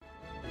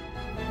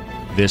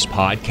This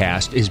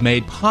podcast is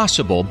made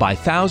possible by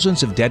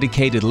thousands of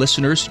dedicated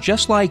listeners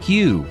just like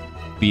you.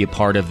 Be a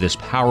part of this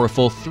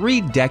powerful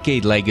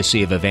 3-decade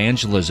legacy of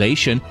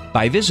evangelization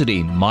by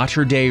visiting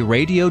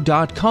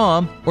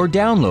materdeiradio.com or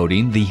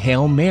downloading the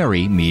Hail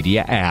Mary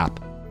Media app.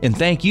 And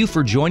thank you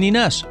for joining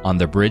us on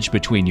the bridge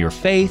between your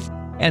faith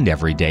and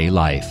everyday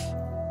life.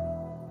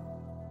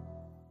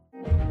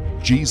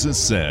 Jesus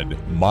said,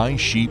 "My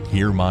sheep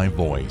hear my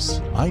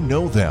voice. I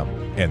know them,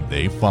 and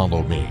they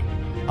follow me.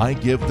 I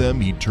give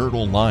them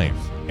eternal life,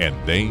 and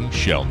they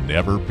shall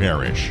never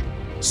perish."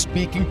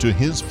 Speaking to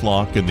his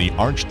flock in the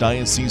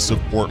Archdiocese of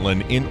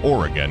Portland in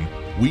Oregon,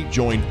 we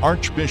join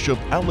Archbishop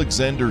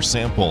Alexander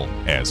Sample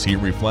as he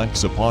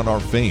reflects upon our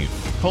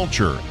faith,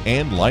 culture,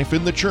 and life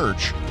in the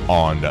church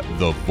on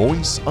The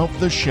Voice of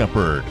the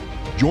Shepherd.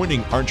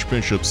 Joining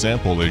Archbishop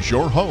Sample is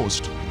your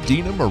host,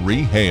 Dina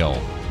Marie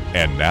Hale.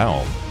 And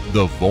now,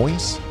 The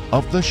Voice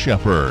of the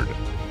Shepherd.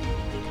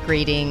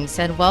 Greetings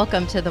and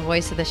welcome to The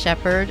Voice of the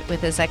Shepherd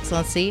with His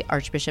Excellency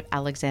Archbishop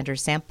Alexander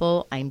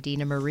Sample. I'm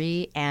Dina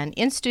Marie, and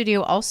in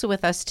studio also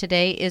with us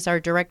today is our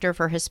Director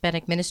for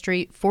Hispanic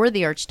Ministry for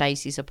the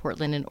Archdiocese of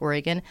Portland in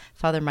Oregon,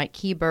 Father Mike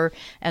Kieber,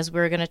 as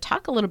we're going to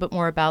talk a little bit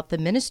more about the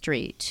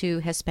ministry to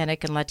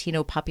Hispanic and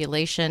Latino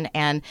population.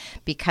 And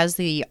because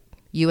the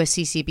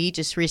USCCB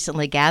just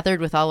recently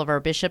gathered with all of our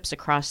bishops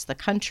across the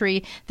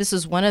country, this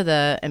is one of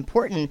the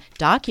important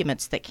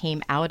documents that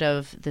came out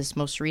of this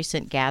most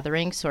recent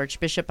gathering. So,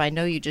 Archbishop, I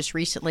know you just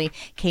recently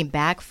came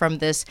back from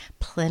this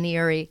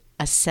plenary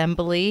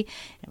assembly.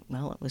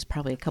 Well, it was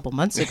probably a couple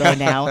months ago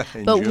now.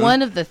 But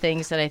one of the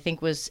things that I think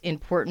was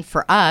important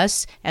for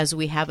us as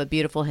we have a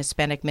beautiful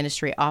Hispanic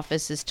ministry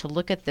office is to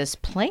look at this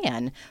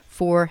plan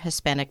for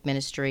Hispanic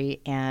ministry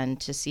and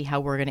to see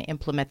how we're going to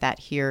implement that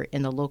here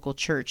in the local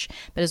church.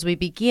 But as we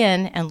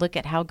begin and look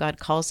at how God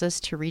calls us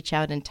to reach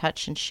out and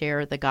touch and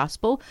share the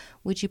gospel,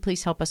 would you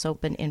please help us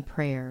open in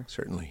prayer?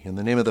 Certainly. In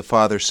the name of the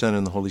Father, Son,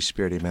 and the Holy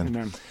Spirit, amen.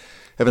 Amen.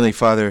 Heavenly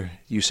Father,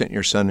 you sent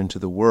your Son into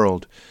the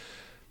world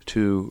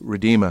to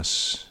redeem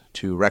us,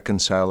 to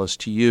reconcile us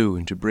to you,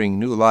 and to bring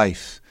new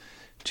life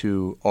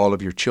to all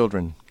of your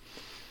children.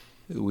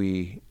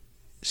 We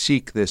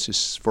seek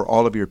this for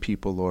all of your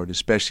people, Lord,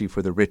 especially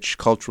for the rich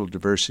cultural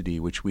diversity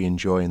which we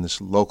enjoy in this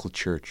local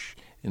church.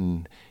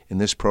 In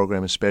this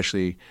program,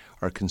 especially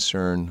our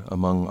concern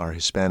among our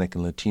Hispanic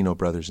and Latino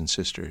brothers and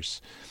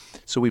sisters.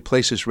 So we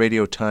place this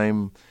radio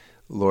time,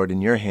 Lord,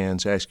 in your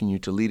hands, asking you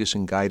to lead us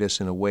and guide us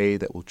in a way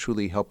that will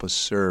truly help us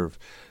serve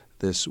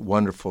this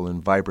wonderful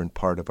and vibrant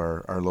part of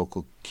our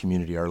local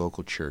community, our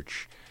local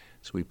church.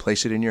 So we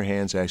place it in your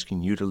hands,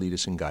 asking you to lead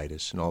us and guide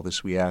us. And all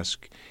this we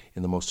ask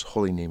in the most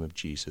holy name of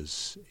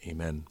Jesus.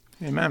 Amen.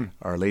 Amen.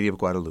 Our Lady of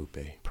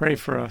Guadalupe, pray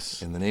for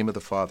us. In the name of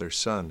the Father,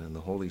 Son, and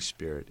the Holy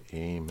Spirit.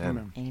 Amen.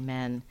 Amen.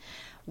 Amen.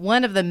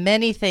 One of the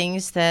many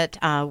things that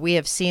we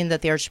have seen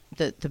that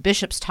the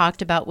bishops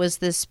talked about was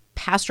this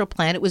pastoral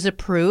plan. It was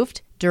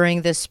approved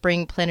during this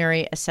spring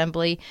plenary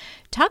assembly.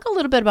 Talk a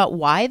little bit about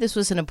why this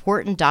was an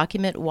important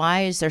document.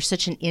 Why is there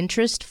such an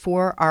interest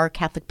for our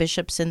Catholic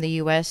bishops in the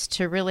U.S.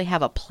 to really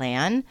have a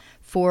plan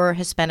for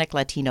Hispanic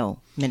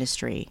Latino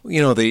ministry?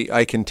 You know,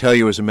 I can tell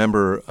you as a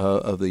member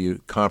of the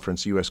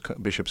conference, U.S.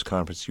 Bishops'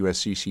 Conference,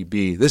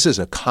 USCCB, this is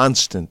a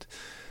constant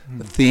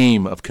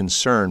theme of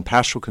concern,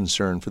 pastoral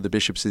concern for the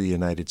bishops of the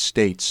United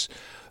States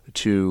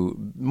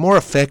to more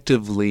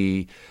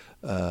effectively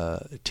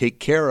take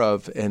care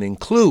of and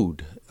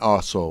include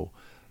also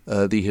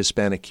the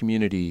Hispanic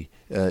community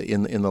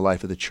in the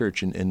life of the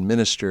church and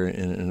minister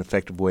in an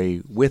effective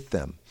way with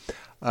them.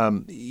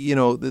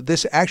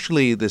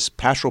 This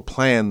pastoral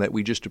plan that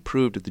we just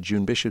approved at the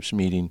June Bishops'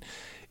 meeting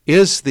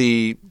is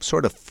the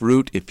sort of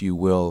fruit, if you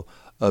will,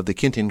 of the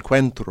Quinto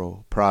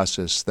Encuentro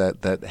process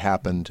that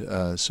happened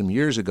some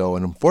years ago.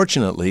 And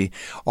unfortunately,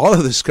 all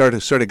of this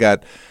sort of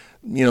got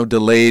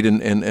delayed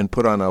and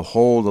put on a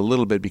hold a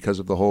little bit because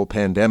of the whole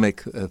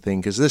pandemic thing,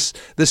 because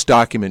this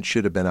document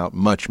should have been out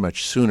much,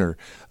 much sooner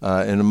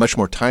and a much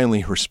more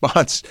timely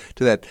response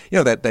to that.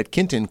 That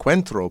Quinto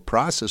Encuentro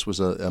process was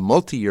a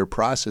multi-year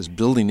process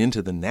building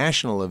into the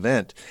national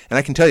event. And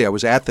I can tell you, I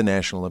was at the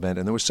national event,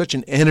 and there was such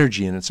an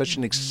energy and such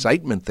an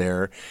excitement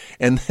there.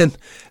 And then,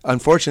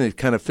 unfortunately, it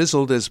kind of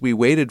fizzled as we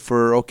waited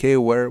for, okay,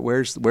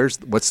 what's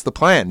the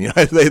plan?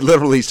 They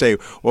literally say,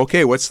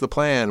 okay, what's the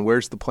plan?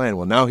 Where's the plan?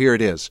 Well, now here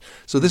it is.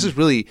 So this is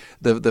really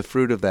the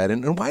fruit of that.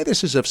 And why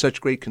this is of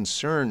such great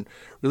concern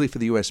really for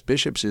the U.S.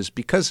 bishops is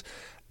because,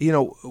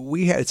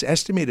 it's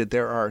estimated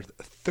there are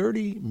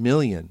 30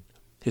 million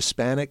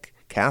Hispanic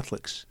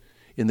Catholics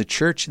in the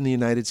church in the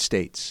United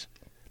States.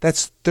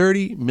 That's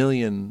 30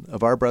 million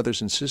of our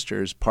brothers and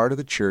sisters, part of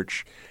the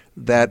church,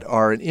 that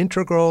are an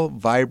integral,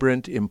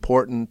 vibrant,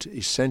 important,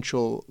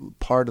 essential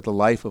part of the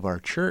life of our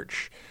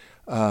church.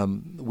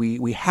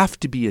 We have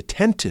to be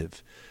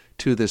attentive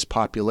to this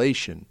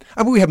population.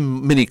 I mean, we have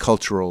many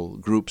cultural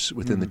groups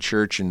within the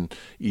church and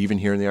even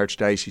here in the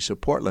Archdiocese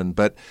of Portland.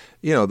 But,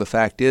 the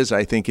fact is,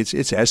 I think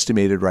it's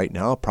estimated right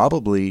now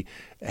probably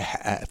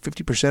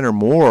 50% or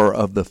more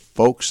of the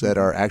folks that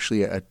are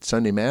actually at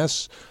Sunday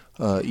Mass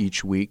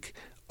each week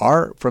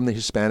are from the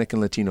Hispanic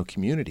and Latino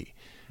community.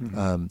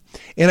 And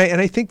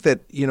I think that,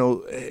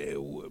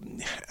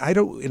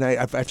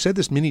 I've said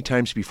this many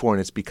times before, and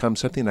it's become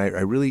something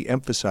I really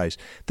emphasize.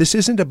 This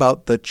isn't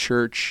about the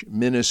church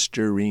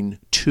ministering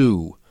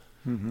to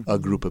a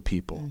group of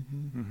people.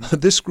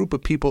 This group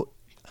of people,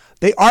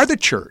 they are the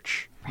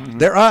church.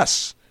 They're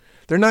us.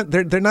 They're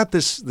not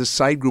this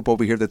side group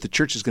over here that the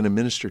church is going to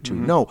minister to.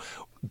 No,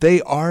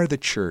 they are the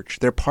church.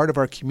 They're part of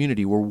our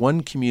community. We're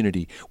one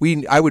community.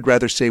 I would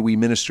rather say we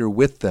minister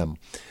with them.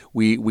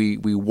 We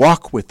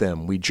walk with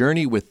them. We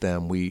journey with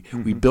them. We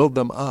build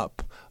them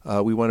up.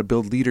 We want to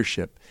build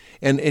leadership.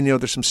 And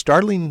there's some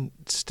startling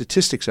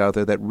statistics out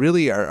there that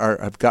really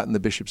have gotten the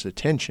bishop's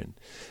attention.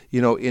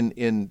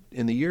 In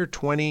the year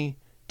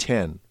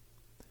 2010,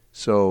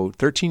 so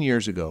 13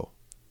 years ago,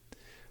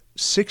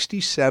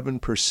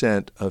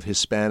 67% of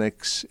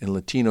Hispanics and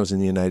Latinos in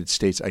the United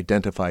States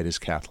identified as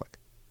Catholic.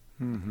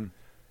 In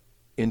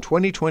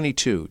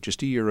 2022,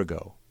 just a year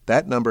ago,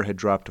 that number had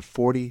dropped to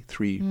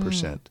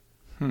 43%.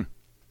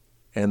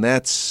 And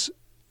that's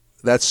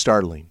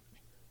startling.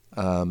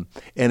 And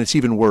it's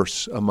even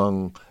worse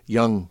among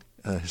young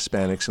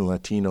Hispanics and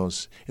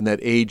Latinos in that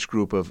age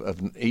group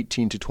of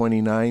 18 to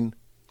 29.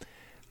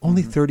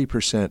 Only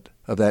 30%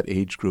 of that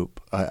age group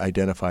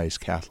identify as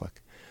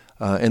Catholic.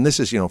 And this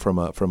is, from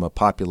a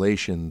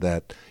population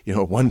that,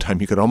 at one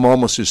time you could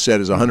almost have said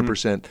is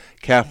 100%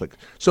 Catholic.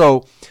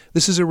 So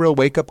this is a real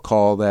wake-up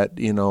call that,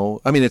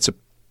 it's a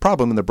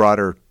problem in the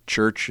broader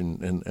church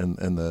and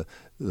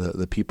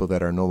the people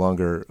that are no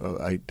longer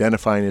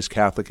identifying as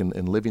Catholic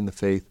and living the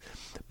faith.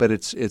 But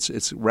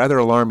it's rather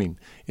alarming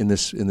in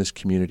this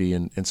community,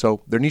 and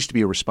so there needs to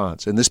be a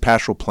response. And this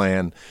pastoral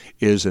plan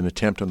is an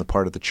attempt on the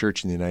part of the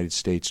church in the United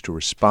States to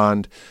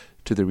respond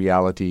to the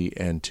reality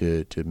and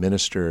to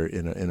minister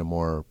in a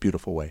more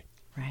beautiful way.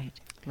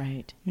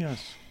 Right.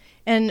 Yes.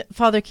 And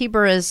Father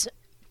Keeper is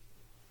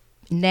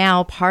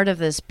now part of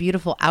this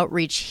beautiful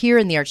outreach here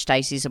in the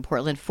Archdiocese of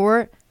Portland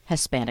for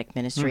Hispanic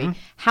ministry.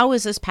 How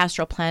is this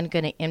pastoral plan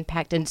going to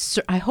impact and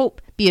I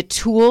hope be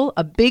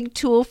a big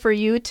tool for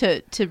you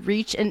to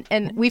reach?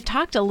 And we've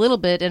talked a little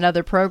bit in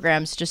other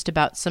programs just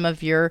about some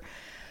of your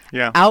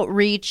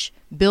outreach,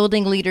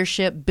 building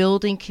leadership,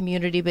 building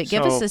community, but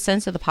give us a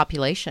sense of the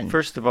population.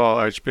 First of all,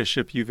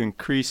 Archbishop, you've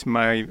increased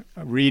my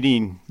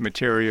reading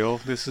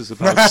material. This is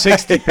about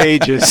 60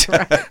 pages.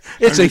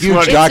 It's a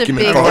huge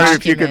document. I wonder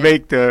if you could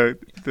make the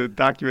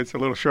documents a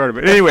little shorter.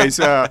 But anyways,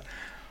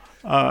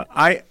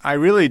 I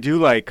really do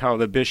like how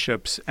the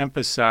bishops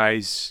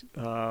emphasize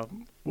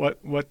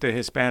what the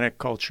Hispanic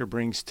culture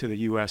brings to the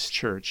U.S.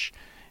 church,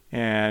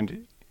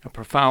 and a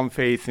profound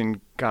faith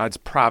in God's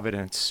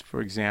providence,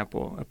 for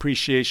example,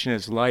 appreciation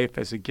as life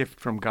as a gift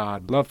from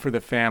God, love for the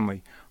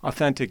family,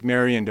 authentic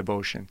Marian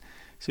devotion.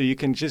 So you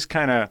can just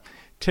kind of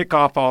tick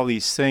off all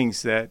these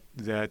things that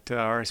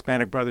our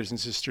Hispanic brothers and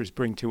sisters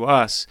bring to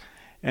us,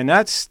 and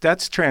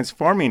that's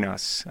transforming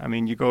us. I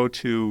mean, you go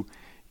to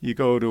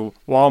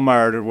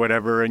Walmart or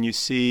whatever, and you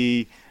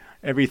see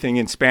everything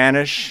in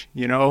Spanish,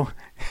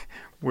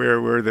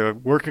 where the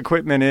work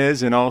equipment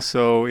is, and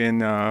also in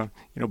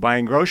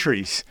buying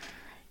groceries.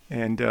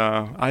 And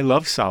I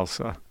love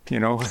salsa,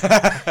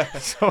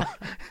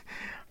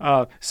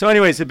 So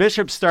anyways, the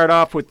bishops start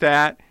off with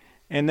that,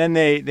 and then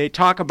they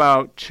talk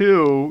about,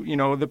 too,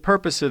 the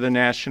purpose of the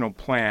national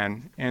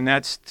plan, and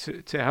that's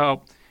to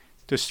help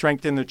to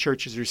strengthen the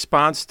church's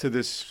response to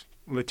this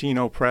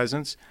Latino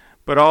presence,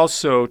 but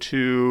also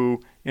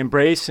to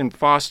embrace and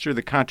foster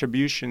the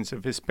contributions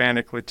of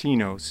Hispanic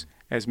Latinos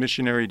as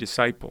missionary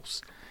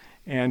disciples.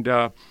 And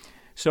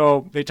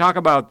so they talk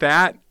about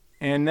that,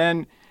 and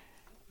then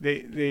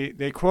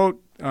they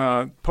quote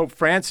Pope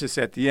Francis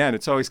at the end.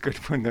 It's always good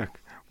when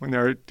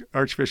the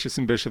archbishops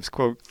and bishops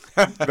quote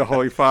the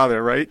Holy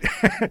Father, right?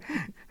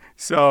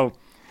 So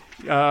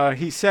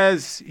he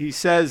says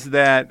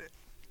that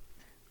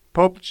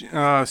Pope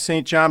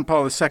St. John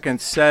Paul II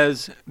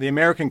says the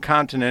American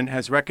continent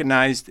has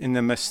recognized in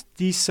the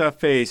mestiza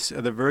face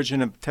of the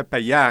Virgin of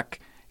Tepeyac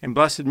and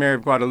Blessed Mary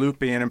of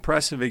Guadalupe an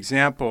impressive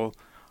example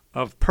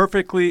of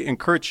perfectly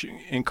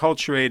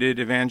enculturated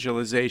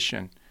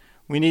evangelization.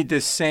 We need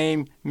this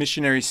same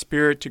missionary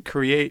spirit to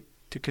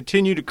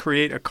continue to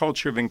create a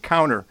culture of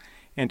encounter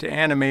and to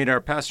animate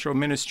our pastoral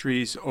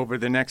ministries over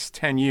the next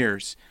 10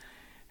 years,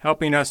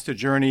 helping us to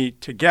journey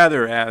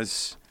together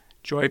as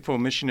joyful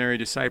missionary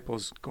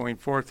disciples going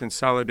forth in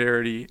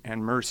solidarity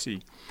and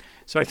mercy.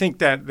 So I think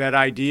that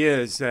idea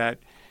is that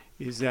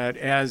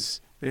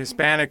as the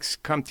Hispanics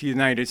come to the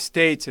United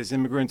States, as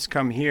immigrants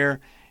come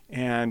here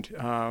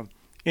and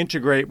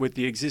integrate with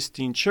the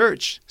existing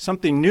church,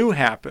 something new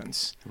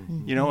happens,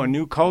 a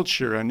new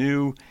culture,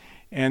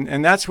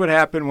 and that's what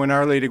happened when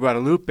Our Lady of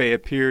Guadalupe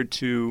appeared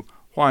to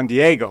Juan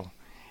Diego.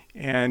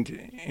 And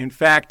in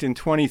fact, in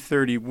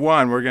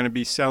 2031, we're going to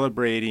be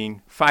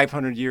celebrating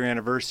 500-year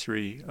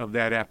anniversary of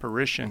that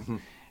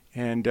apparition.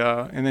 And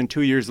then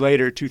 2 years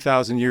later,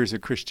 2,000 years of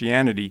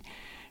Christianity.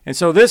 And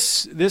so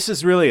this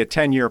is really a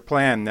 10-year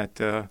plan that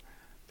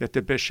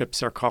the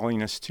bishops are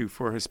calling us to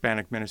for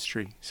Hispanic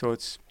ministry. So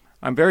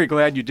I'm very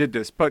glad you did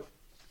this. But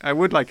I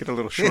would like it a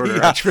little shorter,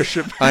 Yeah.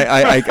 Archbishop.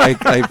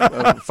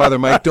 Father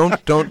Mike, don't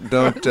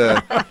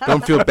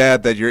feel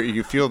bad that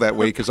you feel that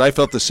way, because I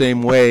felt the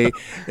same way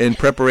in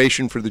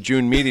preparation for the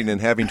June meeting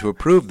and having to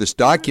approve this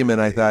document.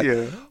 I thought,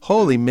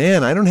 holy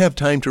man, I don't have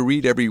time to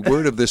read every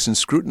word of this and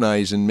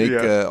scrutinize and make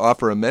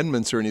offer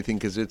amendments or anything,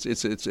 because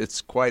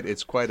it's quite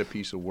a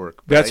piece of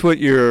work. But That's what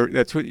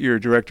your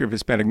director of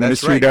Hispanic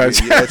Ministry does.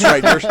 That's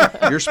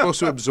right. You're supposed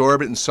to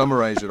absorb it and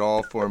summarize it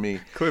all for me.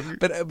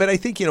 But I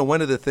think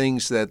one of the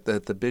things that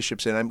the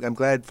bishops, and I'm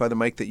glad, Father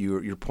Mike, that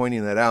you're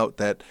pointing that out,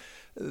 that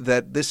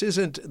this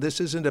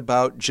isn't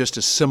about just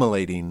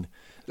assimilating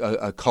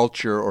a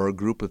culture or a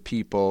group of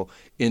people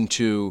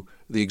into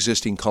the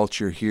existing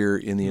culture here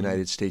in the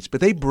United States,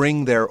 but they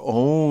bring their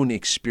own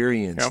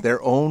experience,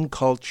 their own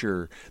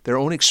culture, their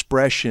own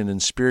expression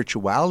and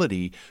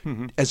spirituality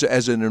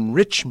as an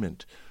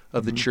enrichment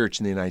of the church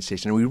in the United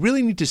States. And we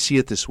really need to see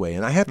it this way.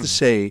 And I have to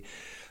say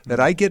that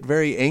I get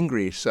very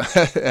angry,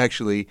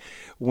 actually,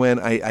 when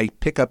I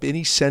pick up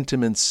any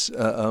sentiments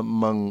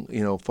among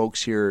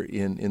folks here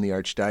in the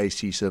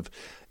Archdiocese of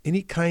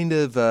any kind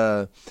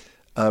of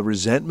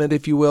resentment,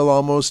 if you will,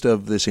 almost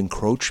of this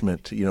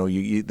encroachment.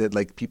 That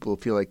like people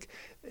feel like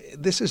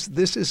this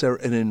is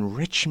an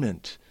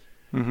enrichment.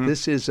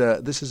 This is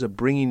a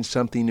bringing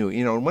something new.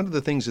 And one of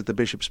the things that the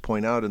bishops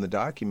point out in the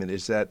document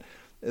is that,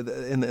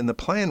 and the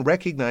plan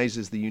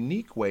recognizes the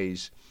unique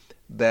ways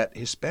that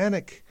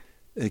Hispanic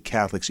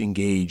Catholics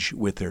engage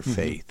with their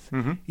faith.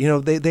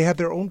 They have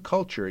their own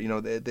culture.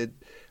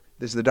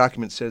 The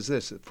document says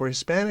this: for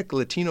Hispanic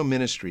Latino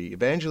ministry,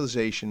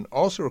 evangelization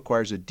also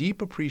requires a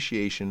deep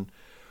appreciation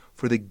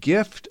for the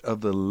gift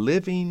of the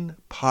living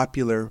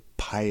popular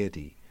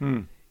piety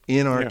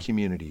in our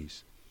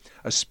communities,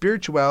 a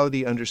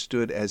spirituality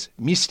understood as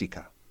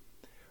mística,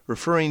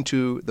 referring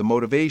to the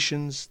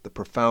motivations, the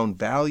profound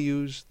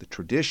values, the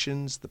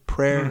traditions, the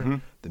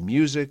prayer, the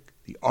music,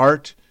 the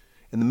art,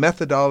 and the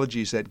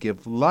methodologies that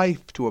give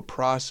life to a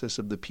process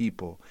of the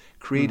people,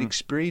 create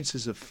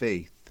experiences of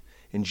faith,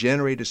 and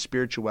generate a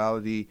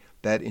spirituality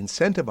that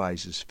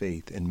incentivizes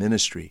faith and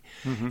ministry.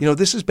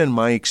 This has been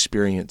my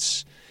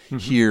experience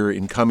here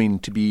in coming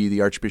to be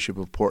the Archbishop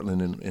of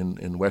Portland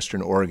in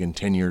Western Oregon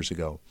 10 years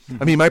ago.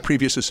 I mean, my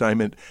previous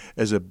assignment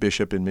as a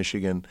bishop in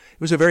Michigan, it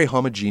was a very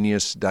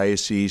homogeneous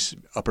diocese,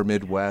 upper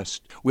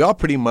Midwest. We all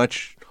pretty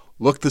much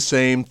looked the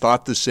same,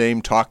 thought the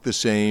same, talked the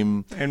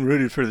same. And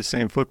rooted for the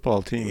same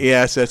football team.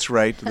 Yes, that's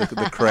right,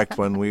 the correct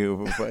one.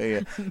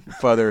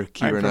 Father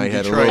Keever and I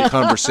had a little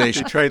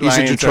conversation. He's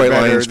a Detroit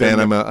Lions fan.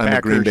 I'm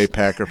a Green Bay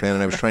Packer fan,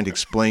 and I was trying to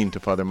explain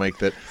to Father Mike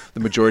that the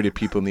majority of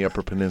people in the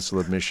Upper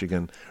Peninsula of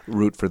Michigan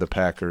root for the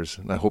Packers.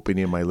 And I hope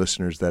any of my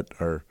listeners that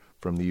are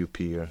from the UP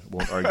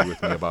won't argue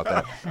with me about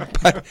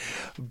that.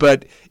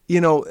 But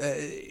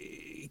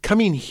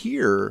coming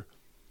here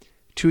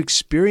to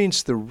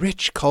experience the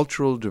rich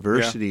cultural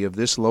diversity of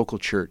this local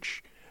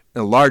church.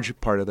 A large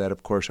part of that,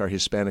 of course, our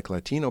Hispanic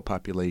Latino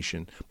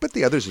population, but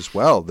the others as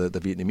well, the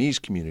Vietnamese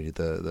community,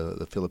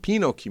 the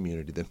Filipino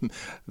community,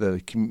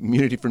 the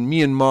community from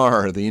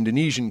Myanmar, the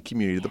Indonesian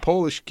community, the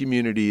Polish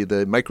community,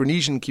 the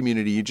Micronesian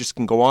community. You just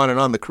can go on and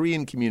on, the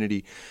Korean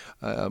community.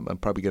 I'm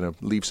probably going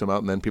to leave some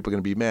out, and then people are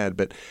going to be mad.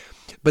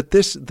 But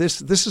this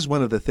is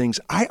one of the things.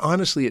 I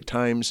honestly at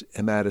times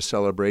am at a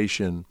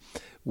celebration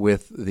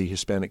with the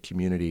Hispanic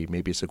community.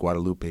 Maybe it's a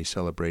Guadalupe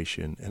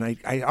celebration. And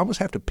I almost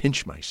have to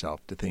pinch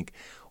myself to think,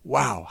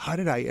 wow, how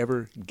did I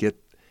ever get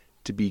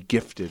to be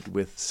gifted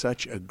with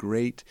such a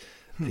great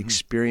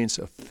experience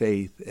of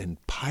faith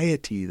and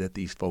piety that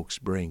these folks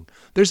bring?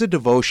 There's a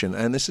devotion,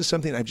 and this is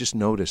something I've just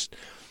noticed.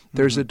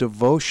 There's a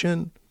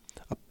devotion,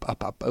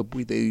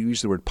 they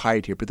use the word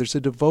piety here, but there's a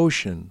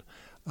devotion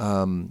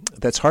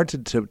that's hard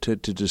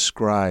to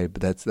describe,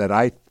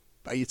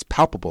 it's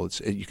palpable.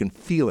 You can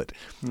feel it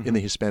in the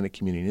Hispanic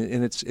community,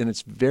 and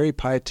it's very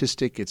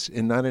pietistic. It's I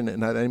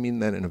mean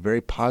that in a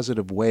very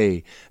positive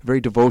way, a very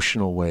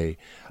devotional way.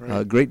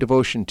 Right. Great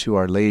devotion to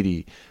Our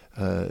Lady,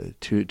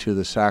 to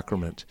the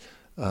sacrament.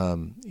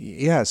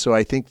 So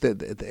I think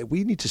that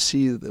we need to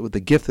see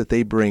the gift that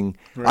they bring.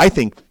 Right. I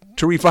think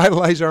to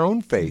revitalize our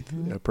own faith,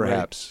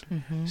 perhaps.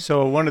 Right.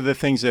 So one of the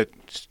things that,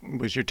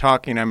 as you're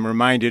talking, I'm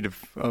reminded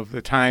of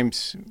the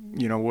times,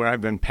 where I've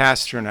been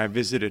pastor and I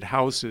visited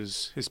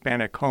houses,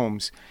 Hispanic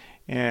homes,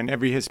 and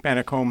every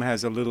Hispanic home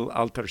has a little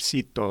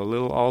altarcito, a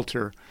little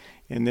altar,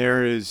 and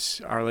there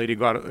is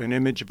an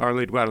image of Our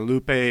Lady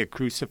Guadalupe, a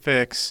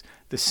crucifix,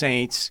 the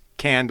saints,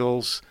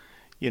 candles,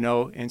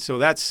 and so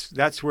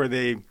that's where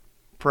they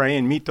pray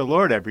and meet the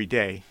Lord every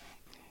day.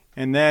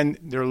 And then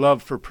their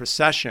love for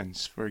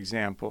processions, for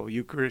example,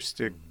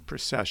 Eucharistic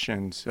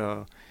processions,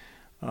 their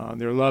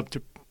love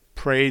to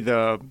pray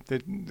the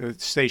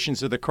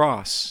Stations of the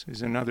Cross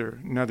is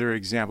another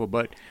example.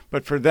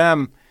 But for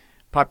them,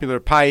 popular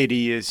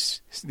piety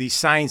is these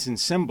signs and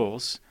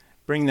symbols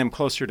bring them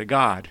closer to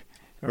God,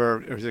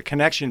 or there's a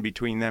connection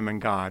between them and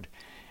God.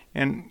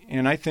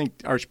 And I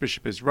think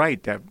Archbishop is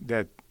right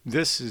that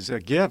this is a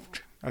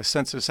gift a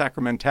sense of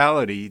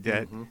sacramentality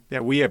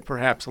that we have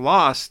perhaps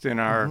lost in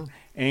our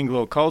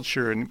Anglo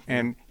culture,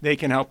 and they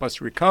can help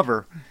us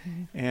recover.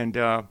 And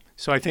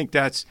so I think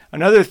that's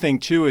another thing,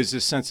 too, is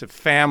this sense of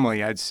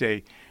family, I'd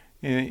say.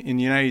 In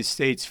the United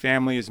States,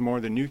 family is more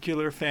the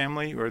nuclear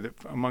family, or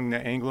among the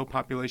Anglo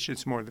population,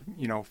 it's more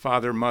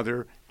father,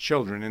 mother,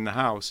 children in the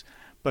house.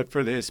 But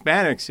for the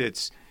Hispanics,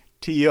 it's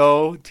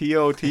tío,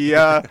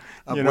 tía,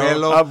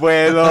 abuelo,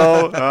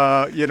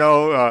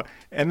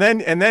 and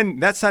then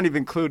that's not even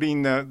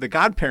including the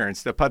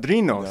godparents, the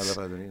padrinos.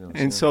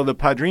 And so the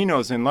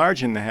padrinos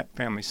enlarge in the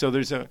family. So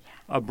there's a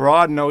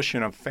broad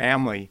notion of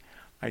family,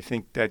 I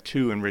think, that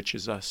too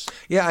enriches us.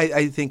 Yeah,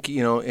 I think,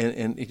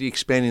 and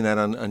expanding that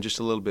on just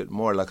a little bit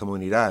more, la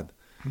comunidad.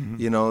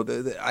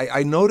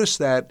 I noticed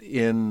that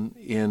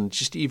in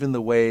just even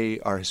the way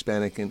our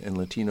Hispanic and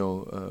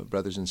Latino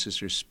brothers and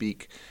sisters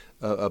speak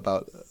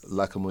about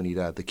la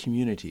comunidad, the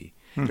community.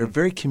 They're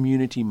very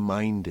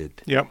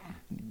community-minded. Yep.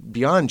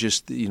 Beyond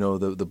just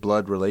the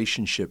blood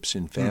relationships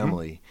in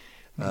family,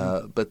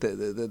 but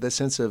the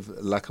sense of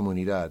la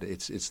comunidad.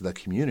 It's the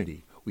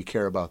community. We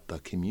care about the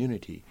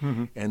community,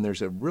 and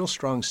there's a real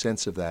strong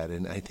sense of that.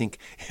 And I think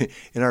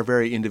in our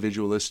very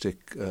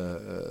individualistic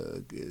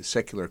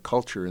secular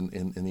culture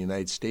in the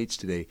United States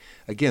today,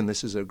 again,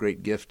 this is a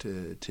great gift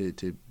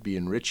to be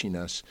enriching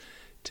us.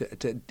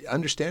 To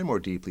understand more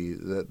deeply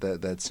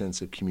that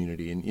sense of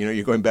community, and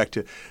you're going back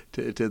to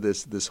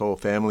this whole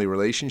family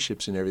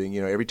relationships and everything.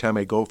 Every time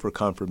I go for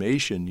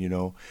confirmation,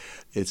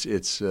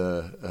 it's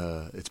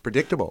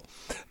predictable.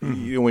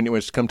 When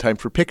it's come time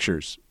for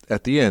pictures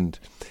at the end,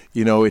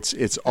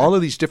 it's all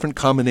of these different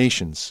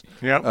combinations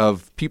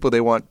of people they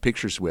want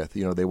pictures with.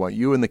 They want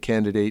you and the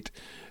candidate.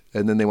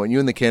 And then they want you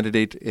and the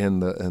candidate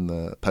and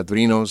the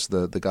padrinos,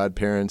 the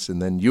godparents,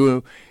 and then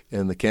you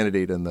and the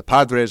candidate and the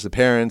padres, the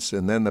parents,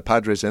 and then the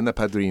padres and the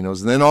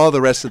padrinos, and then all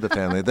the rest of the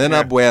family, then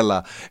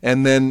abuela,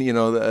 and then the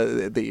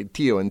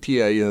tío and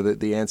tía,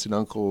 the aunts and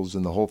uncles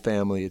and the whole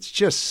family. It's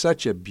just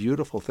such a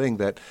beautiful thing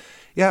that,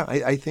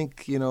 I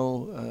think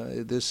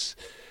this.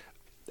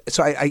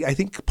 So I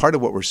think part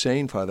of what we're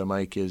saying, Father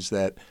Mike, is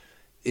that.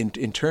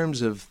 In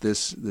terms of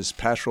this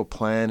pastoral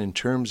plan, in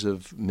terms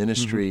of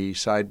ministry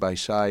side by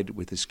side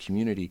with this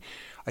community,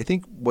 I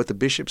think what the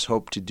bishops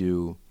hope to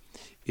do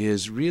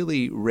is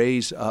really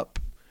raise up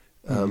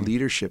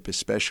leadership,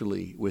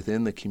 especially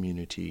within the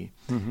community,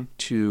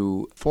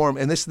 to form.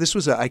 And this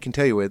was, I can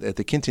tell you, at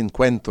the Quinto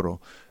Encuentro,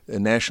 a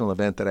national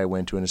event that I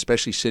went to, and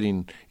especially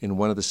sitting in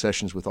one of the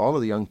sessions with all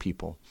of the young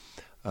people.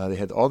 They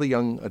had all the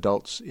young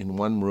adults in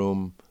one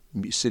room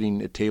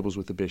sitting at tables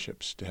with the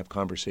bishops to have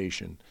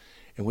conversation.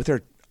 And what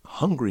they're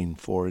hungering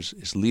for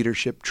is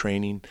leadership,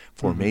 training,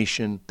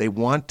 formation. They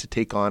want to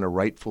take on a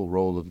rightful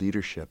role of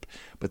leadership,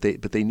 but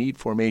they need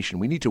formation.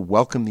 We need to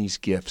welcome these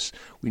gifts.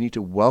 We need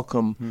to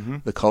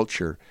welcome the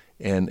culture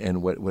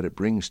and what it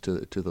brings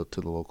to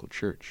the local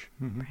church.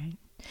 Right.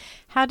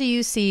 How do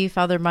you see,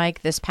 Father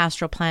Mike, this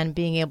pastoral plan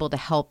being able to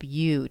help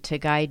you, to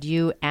guide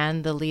you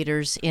and the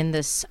leaders in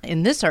this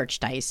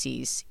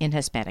archdiocese in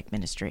Hispanic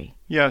ministry?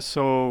 Yeah,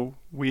 so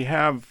we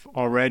have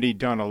already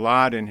done a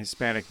lot in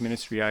Hispanic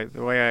ministry.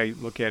 The way I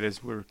look at it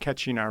is we're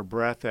catching our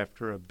breath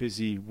after a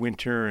busy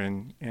winter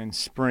and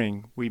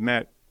spring. We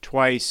met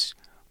twice,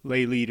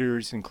 lay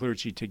leaders and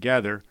clergy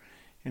together,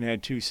 and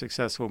had 2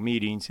 successful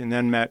meetings, and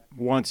then met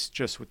once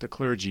just with the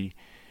clergy.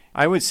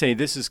 I would say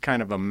this is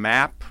kind of a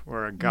map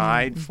or a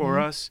guide for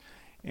us,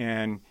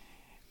 and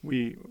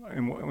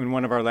in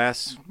one of our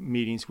last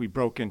meetings, we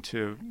broke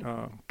into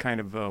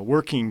kind of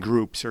working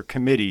groups or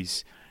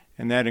committees,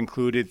 and that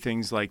included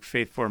things like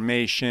faith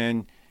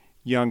formation,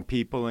 young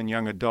people and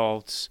young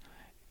adults,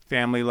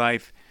 family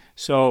life.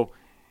 So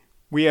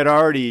we had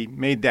already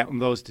made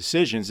those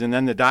decisions, and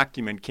then the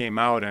document came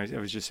out, and I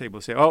was just able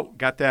to say, oh,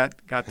 got that.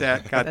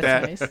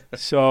 Nice.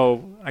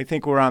 So I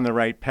think we're on the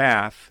right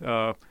path.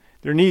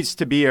 There needs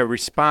to be a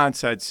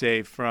response, I'd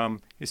say, from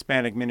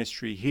Hispanic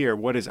ministry here.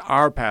 What is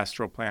our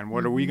pastoral plan?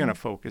 What are we going to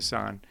focus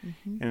on?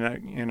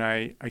 And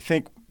I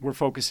think we're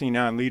focusing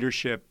on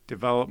leadership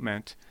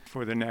development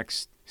for the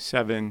next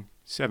 7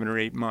 or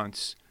 8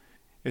 months,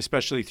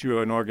 especially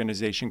through an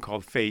organization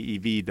called Fe y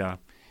Vida.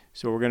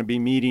 So we're going to be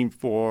meeting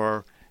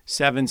for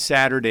 7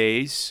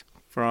 Saturdays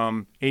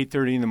from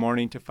 8:30 in the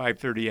morning to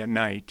 5:30 at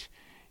night.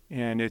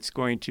 And it's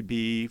going to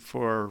be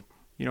for,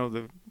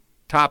 the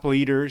top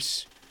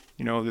leaders,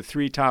 the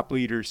 3 top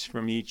leaders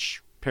from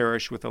each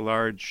parish with a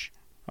large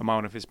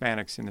amount of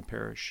Hispanics in the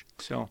parish.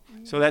 So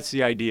that's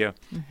the idea.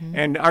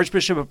 And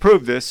Archbishop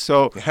approved this,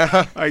 so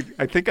I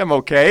think I'm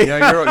okay.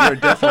 Yeah, you're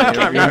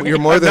definitely you're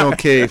more than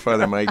okay,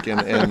 Father Mike.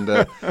 And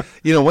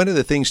one of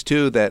the things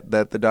too that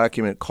the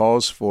document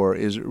calls for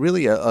is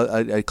really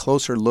a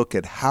closer look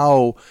at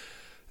how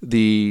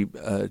the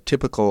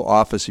typical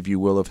office, if you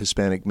will, of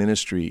Hispanic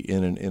ministry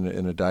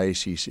in a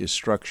diocese is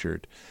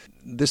structured.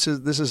 This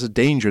is a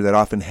danger that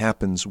often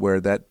happens where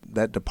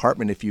that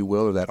department, if you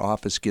will, or that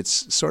office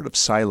gets sort of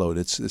siloed.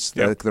 It's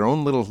like their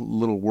own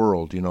little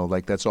world,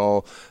 like that's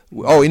all.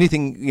 Oh,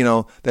 anything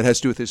that has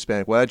to do with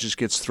Hispanic, well, that just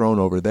gets thrown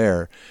over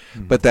there.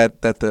 Mm-hmm. But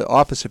that the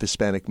office of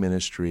Hispanic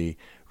ministry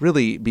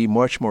really be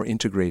much more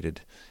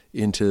integrated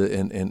into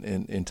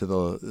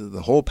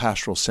the whole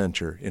pastoral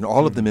center, in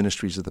all of the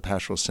ministries of the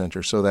pastoral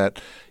center, so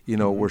that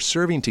we're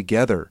serving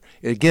together.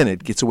 Again,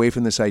 it gets away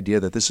from this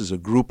idea that this is a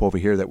group over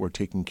here that we're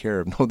taking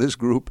care of. No, this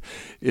group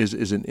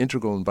is an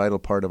integral and vital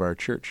part of our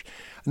church.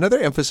 Another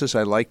emphasis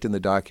I liked in the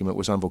document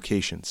was on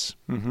vocations,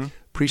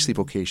 priestly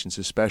vocations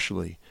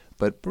especially,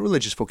 but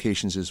religious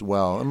vocations as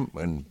well,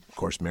 and of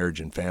course marriage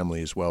and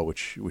family as well,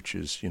 which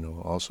is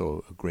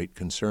also a great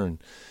concern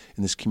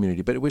in this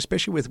community. But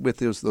especially with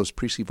those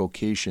priestly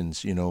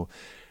vocations, we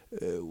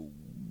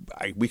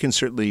can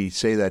certainly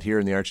say that here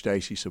in the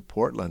Archdiocese of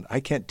Portland.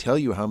 I can't tell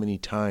you how many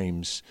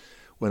times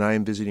when I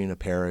am visiting a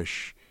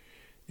parish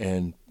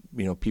and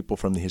people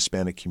from the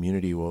Hispanic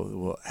community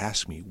will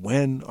ask me,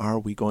 when are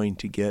we going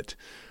to get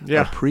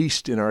a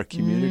priest in our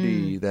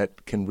community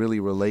that can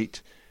really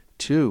relate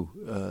to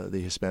the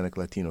Hispanic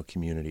Latino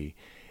community?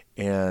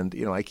 And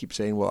I keep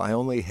saying, well, I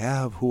only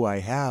have who I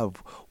have.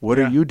 What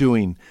are you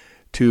doing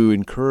to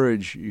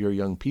encourage your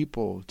young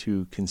people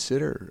to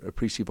consider a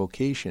priestly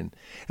vocation?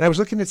 And I was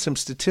looking at some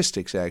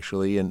statistics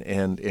actually,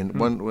 and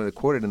one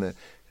quoted in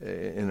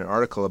an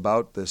article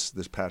about this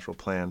pastoral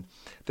plan,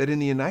 that in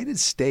the United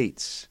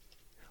States,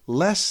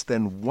 less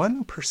than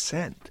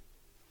 1%,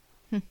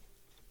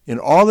 in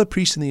all the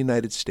priests in the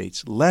United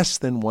States, less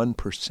than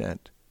 1%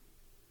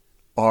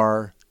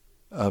 are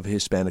of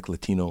Hispanic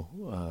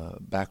Latino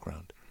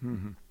background.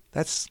 Mm-hmm.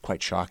 That's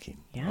quite shocking,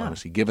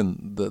 honestly,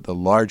 given the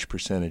large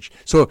percentage.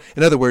 So,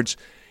 in other words,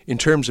 in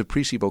terms of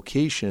priestly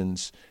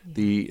vocations,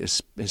 the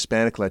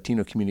Hispanic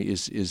Latino community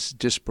is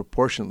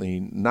disproportionately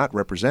not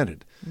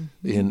represented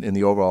in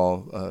the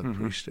overall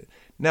priesthood.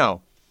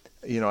 Now,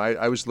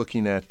 I was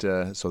looking at,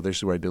 so this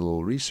is where I did a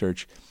little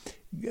research.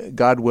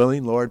 God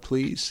willing, Lord,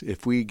 please,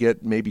 if we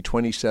get maybe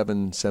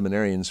 27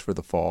 seminarians for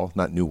the fall,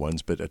 not new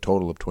ones, but a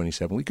total of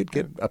 27, we could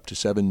get up to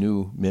 7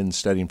 new men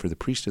studying for the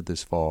priesthood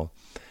this fall.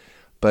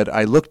 But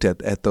I looked at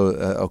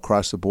the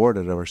across the board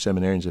at our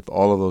seminarians. If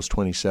all of those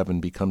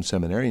 27 become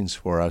seminarians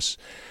for us,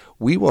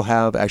 we will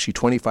have actually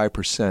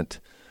 25%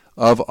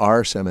 of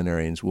our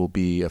seminarians will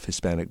be of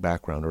Hispanic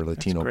background or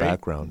Latino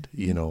background,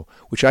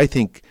 which I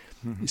think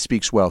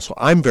speaks well. So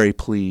I'm very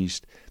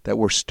pleased that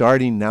we're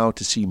starting now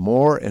to see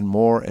more and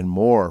more and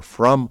more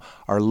from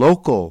our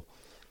local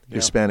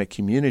Hispanic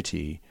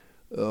community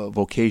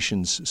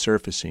vocations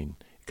surfacing.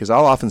 Because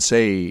I'll often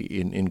say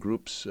in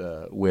groups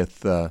where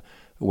there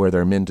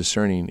are men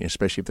discerning,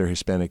 especially if they're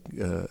Hispanic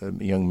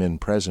young men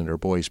present or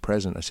boys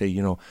present, I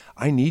say,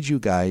 I need you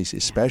guys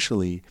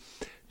especially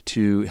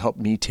to help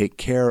me take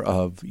care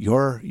of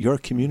your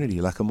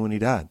community, la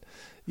comunidad.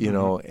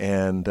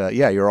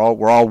 We're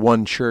all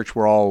one church,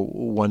 we're all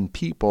one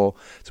people,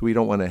 so we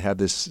don't want to have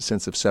this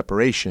sense of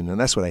separation.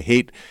 And that's what I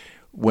hate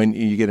when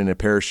you get in a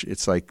parish.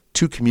 It's like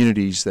two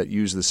communities that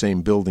use the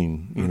same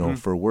building,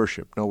 for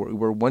worship. No,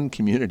 we're one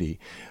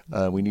community.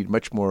 We need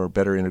much more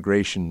better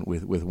integration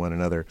with one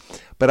another.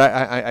 But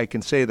I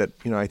can say that,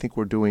 I think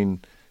we're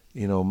doing,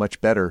 much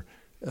better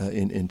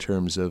in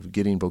terms of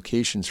getting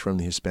vocations from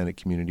the Hispanic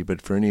community.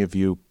 But for any of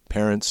you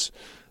parents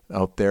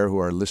out there who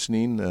are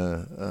listening,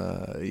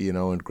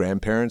 and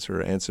grandparents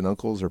or aunts and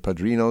uncles or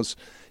padrinos,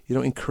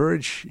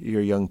 encourage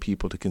your young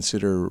people to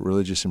consider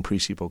religious and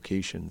priestly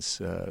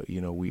vocations.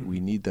 We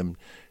need them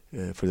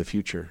for the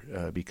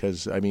future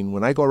because,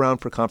 when I go around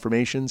for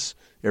confirmations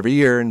every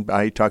year, and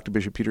I talk to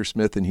Bishop Peter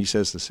Smith, and he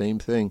says the same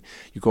thing,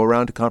 you go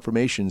around to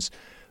confirmations,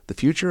 the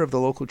future of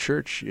the local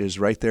church is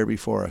right there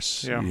before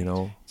us.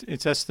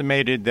 It's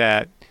estimated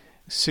that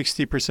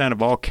 60%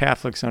 of all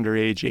Catholics under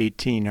age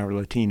 18 are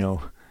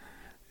Latino.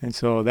 And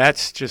so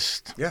that's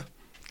just,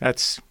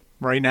 that's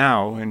right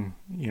now, and,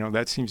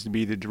 that seems to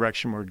be the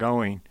direction we're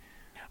going.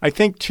 I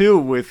think, too,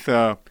 with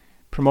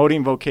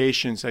promoting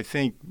vocations, I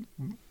think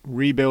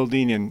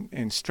rebuilding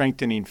and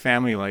strengthening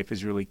family life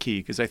is really key,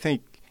 because I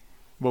think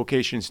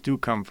vocations do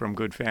come from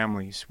good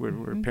families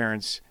where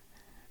parents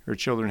or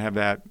children have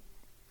that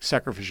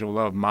sacrificial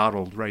love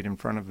modeled right in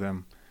front of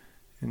them.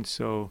 And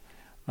so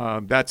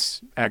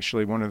that's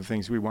actually one of the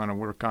things we want to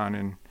work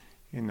on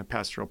in the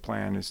pastoral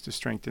plan, is to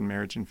strengthen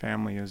marriage and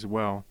family as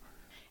well.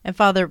 And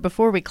Father,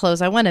 before we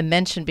close, I want to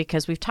mention,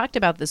 because we've talked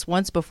about this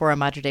once before on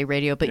Madre Day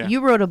Radio, but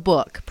you wrote a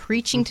book,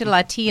 Preaching to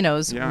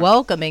Latinos,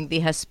 Welcoming the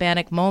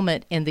Hispanic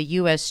Moment in the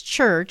U.S.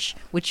 Church,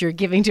 which you're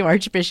giving to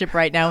Archbishop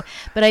right now.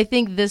 But I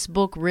think this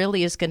book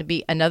really is going to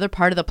be another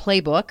part of the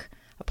playbook,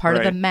 a part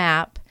of the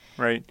map.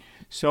 Right.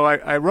 So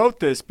I wrote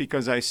this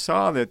because I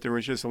saw that there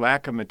was just a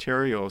lack of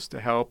materials to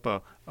help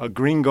a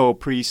gringo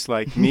priest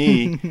like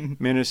me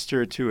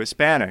minister to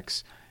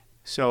Hispanics.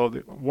 So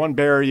one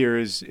barrier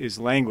is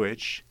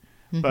language,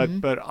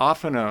 but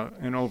often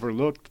an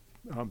overlooked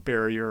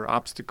barrier,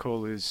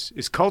 obstacle is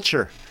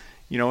culture.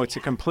 It's a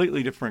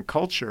completely different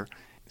culture.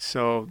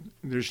 So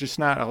there's just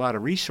not a lot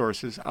of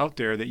resources out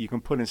there that you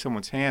can put in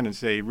someone's hand and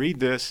say,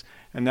 read this,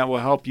 and that will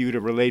help you to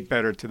relate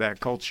better to that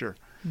culture,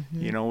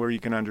 where you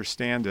can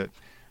understand it.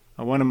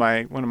 One of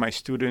my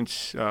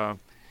students,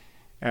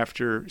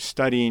 after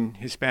studying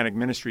Hispanic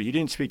ministry, he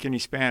didn't speak any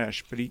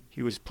Spanish, but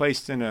he was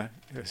placed in a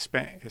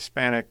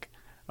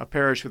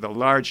parish with a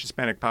large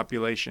Hispanic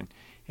population.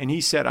 And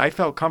he said, I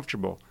felt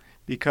comfortable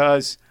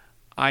because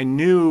I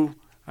knew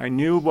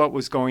what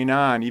was going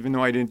on, even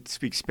though I didn't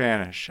speak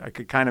Spanish. I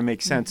could kind of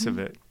make sense of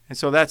it. And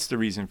so that's the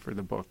reason for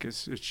the book.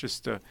 It's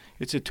just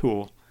it's a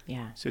tool.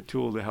 Yeah. It's a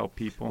tool to help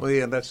people. Well,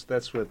 yeah,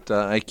 that's what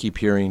I keep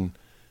hearing,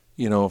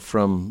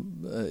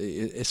 from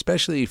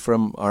especially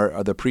from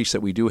the priests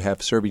that we do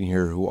have serving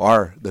here who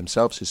are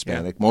themselves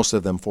Hispanic, most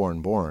of them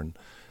foreign-born.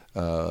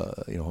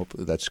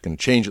 Hopefully that's going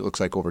to change, it looks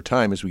like, over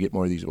time as we get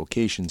more of these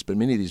vocations. But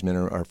many of these men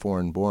are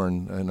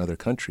foreign-born in other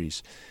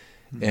countries.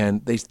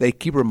 And they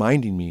keep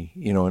reminding me,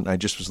 and I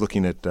just was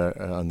looking at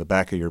on the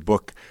back of your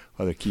book,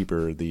 Father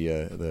Keeper,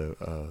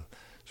 the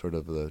sort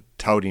of the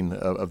touting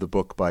of the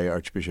book by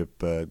Archbishop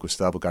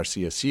Gustavo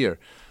Garcia Sierra,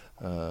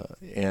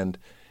 and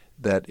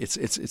that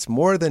it's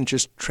more than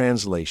just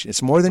translation.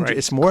 It's more than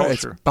it's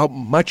about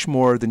much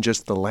more than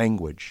just the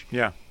language.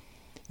 Yeah,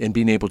 and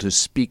being able to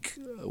speak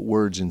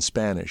words in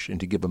Spanish and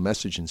to give a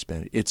message in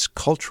Spanish. It's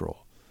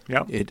cultural.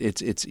 Yeah,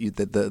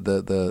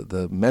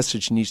 the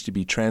message needs to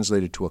be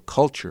translated to a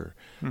culture,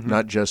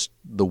 not just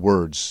the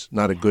words.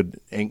 Not a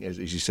good, as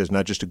he says,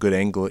 not just a good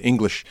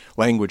English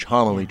language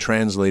homily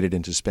translated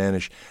into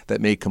Spanish that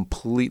may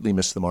completely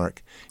miss the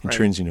mark in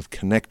terms of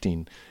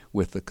connecting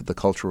with the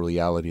cultural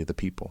reality of the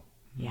people.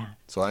 Yeah.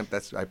 So I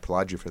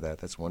applaud you for that.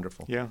 That's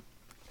wonderful. Yeah.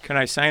 Can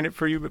I sign it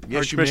for you,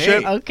 Yes, Archbishop?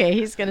 you may. Okay,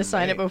 he's going to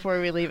sign it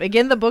before we leave.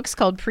 Again, the book's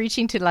called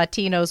Preaching to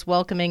Latinos,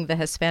 Welcoming the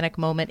Hispanic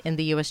Moment in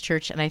the U.S.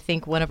 Church. And I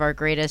think one of our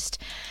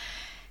greatest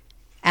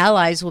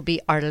allies will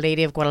be Our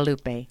Lady of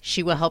Guadalupe.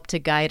 She will help to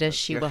guide us.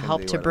 She will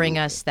help to bring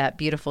us that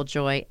beautiful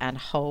joy and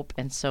hope.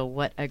 And so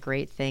what a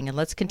great thing. And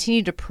let's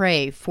continue to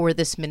pray for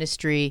this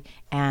ministry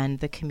and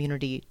the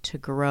community to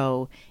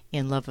grow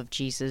in love of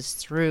Jesus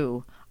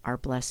through our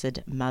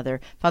Blessed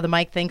Mother. Father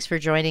Mike, thanks for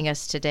joining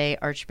us today.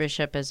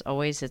 Archbishop, as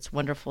always, it's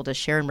wonderful to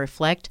share and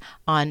reflect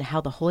on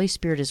how the Holy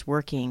Spirit is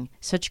working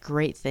such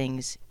great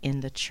things in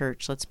the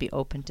church. Let's be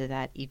open to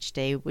that each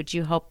day. Would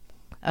you help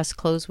us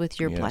close with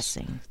your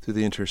blessing? Through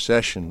the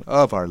intercession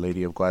of Our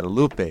Lady of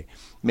Guadalupe,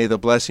 may the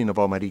blessing of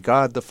Almighty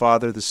God, the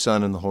Father, the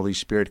Son, and the Holy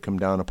Spirit come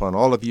down upon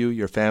all of you,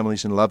 your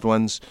families and loved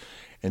ones,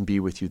 and be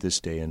with you this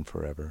day and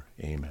forever.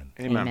 Amen.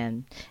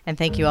 Amen. And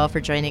thank you all for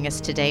joining us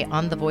today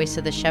on The Voice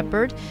of the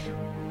Shepherd.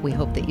 We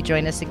hope that you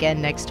join us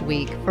again next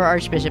week. For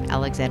Archbishop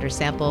Alexander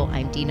Sample,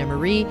 I'm Dina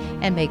Marie,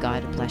 and may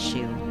God bless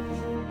you.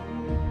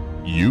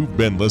 You've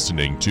been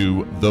listening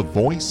to The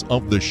Voice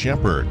of the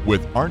Shepherd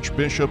with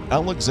Archbishop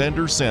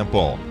Alexander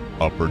Sample,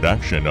 a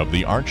production of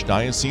the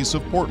Archdiocese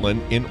of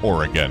Portland in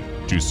Oregon.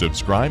 To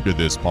subscribe to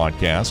this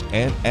podcast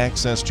and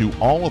access to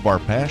all of our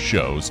past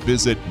shows,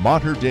 visit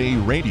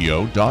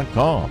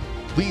matterdayradio.com.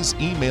 Please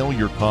email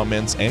your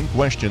comments and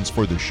questions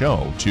for the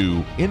show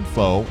to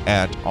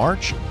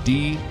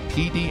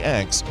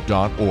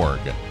info@archdpdx.org.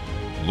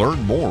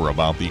 Learn more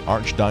about the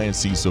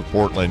Archdiocese of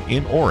Portland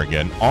in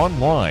Oregon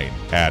online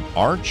at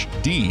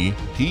archdpdx.org.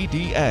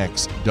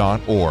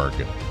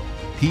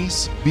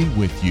 Peace be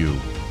with you.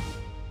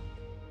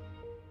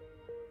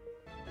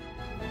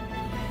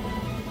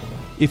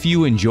 If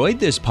you enjoyed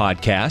this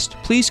podcast,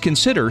 please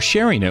consider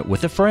sharing it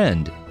with a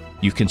friend.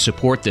 You can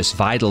support this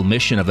vital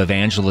mission of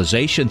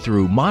evangelization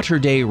through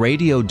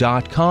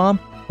matterdayradio.com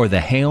or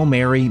the Hail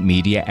Mary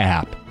Media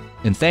app.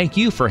 And thank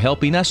you for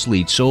helping us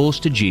lead souls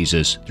to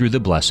Jesus through the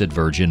Blessed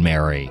Virgin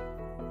Mary.